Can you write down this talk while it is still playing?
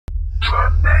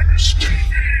TrackBangas TV.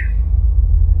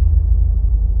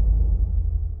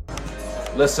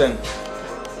 Listen,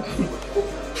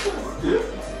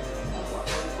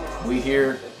 we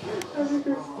here,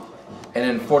 and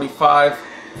in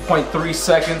 45.3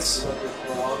 seconds,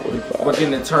 we're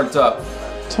getting it turned up.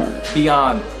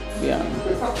 Beyond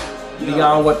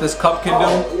what this cup can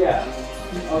do. Yeah.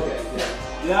 Okay.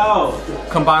 Yo.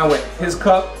 Combined with his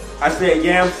cup. I said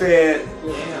Yam said.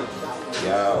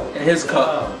 Yo. And his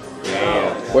cup.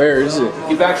 Yeah. Where is it?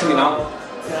 Get back to me now.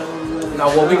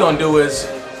 Now what we're gonna do is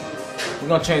we're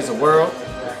gonna change the world.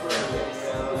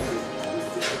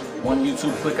 One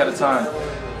YouTube click at a time.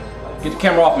 Get the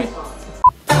camera off me.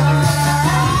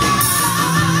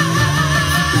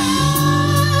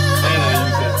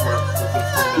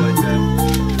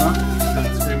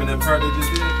 They just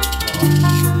did.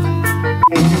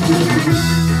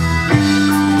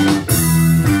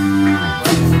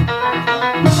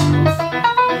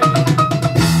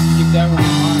 Keep that one in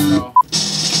mind though.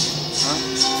 Huh?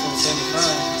 75.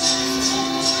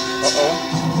 Uh-oh.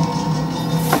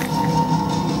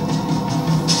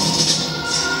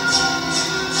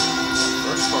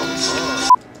 First part was hard.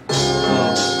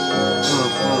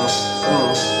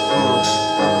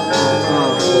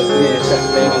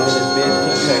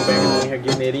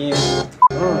 Getting it in.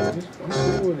 I'm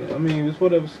cool with it. I mean, it's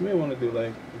whatever Smith want to do.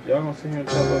 Like, if y'all gonna sit here and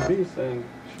chop up beats, then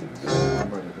shit.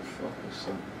 I'm ready to fuck with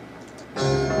something.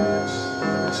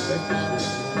 Take the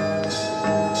shit.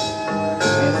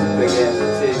 And some big ass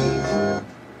titties.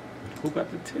 Who got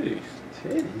the titties?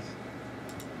 Titties?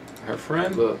 Her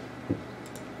friend? Look.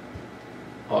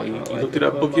 Oh, you looked at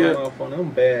that book yet? Off on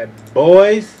them bad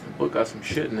boys. The book got some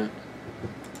shit in it.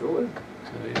 Really?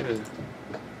 Hell yeah.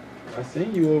 I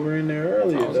seen you over in there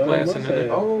earlier. I was glancing at it.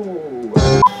 Oh.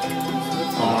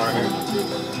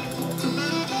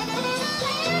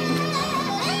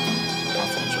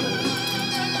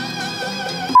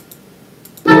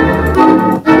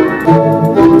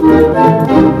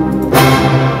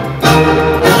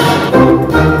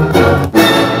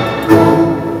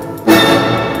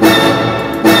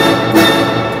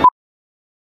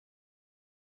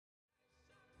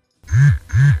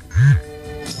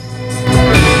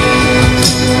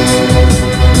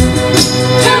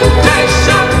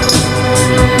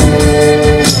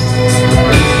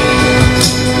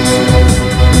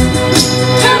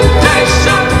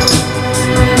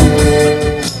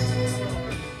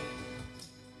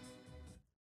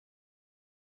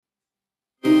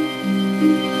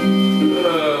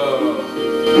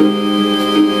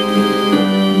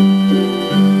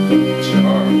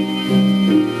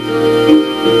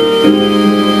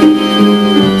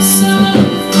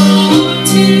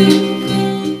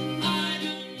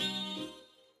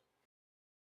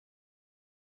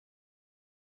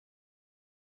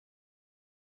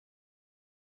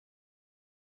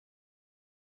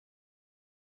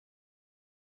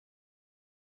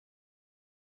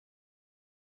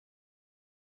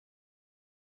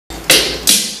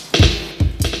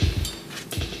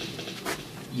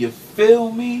 You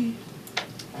feel me?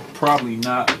 Probably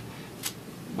not,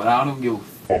 but I don't give a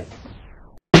fuck.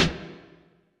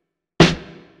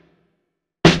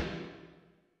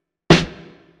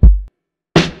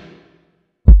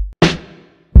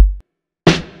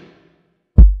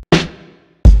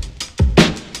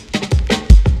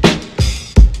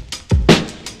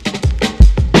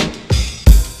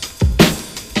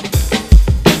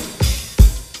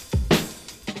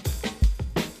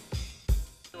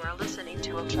 Listening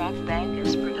to a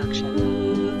TrackBangas production.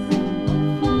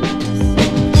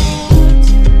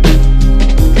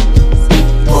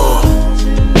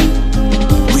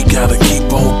 We gotta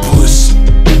keep on pushing.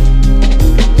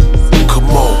 Come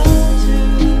on,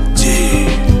 yeah.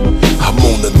 I'm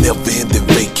on a never-ending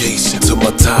vacation till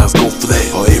my tires go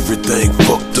flat or everything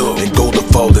fucked up and go to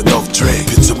falling off track.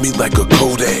 Picture me like a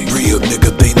Kodak, real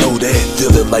nigga, they know that.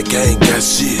 Feeling like I ain't got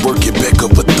shit, working back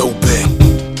up a throwback.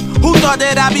 Who thought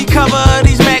that I'd be cover of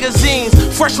these magazines?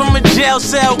 Fresh from a jail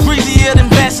cell, greasier than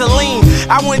Vaseline.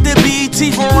 I went to BET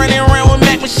from running around with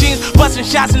Mac machines, busting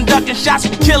shots and ducking shots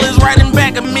with killers right in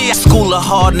back of me. School of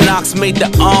Hard Knocks made the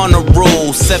honor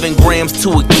roll. 7 grams to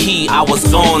a key, I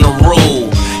was on a roll.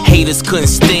 Haters couldn't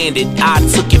stand it, I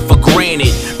took it for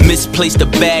granted. Misplaced a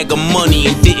bag of money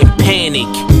and didn't panic.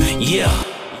 Yeah.